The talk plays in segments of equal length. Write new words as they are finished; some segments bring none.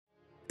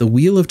The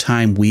Wheel of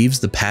Time weaves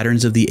the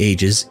patterns of the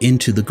ages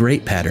into the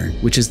Great Pattern,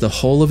 which is the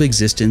whole of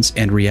existence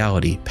and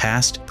reality,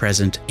 past,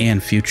 present,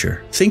 and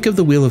future. Think of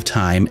the Wheel of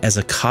Time as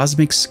a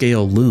cosmic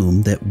scale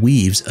loom that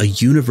weaves a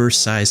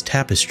universe-sized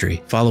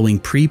tapestry, following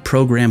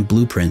pre-programmed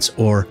blueprints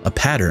or a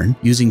pattern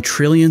using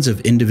trillions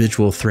of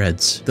individual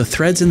threads. The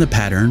threads in the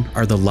pattern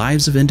are the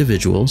lives of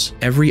individuals,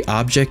 every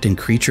object and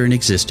creature in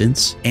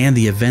existence, and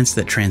the events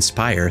that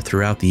transpire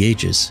throughout the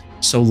ages.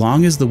 So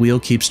long as the wheel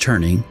keeps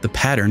turning, the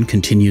pattern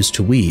continues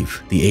to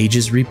weave, the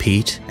ages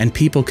repeat, and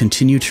people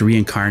continue to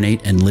reincarnate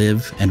and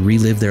live and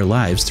relive their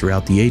lives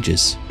throughout the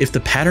ages. If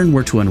the pattern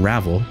were to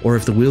unravel, or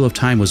if the Wheel of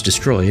Time was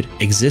destroyed,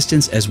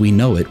 existence as we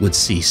know it would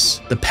cease.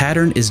 The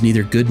pattern is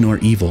neither good nor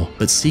evil,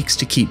 but seeks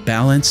to keep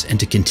balance and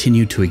to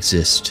continue to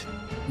exist.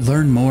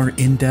 Learn more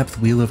in-depth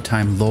Wheel of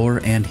Time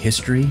lore and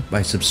history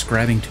by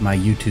subscribing to my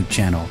YouTube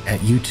channel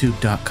at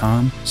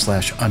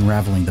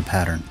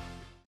youtube.com/unravelingthepattern.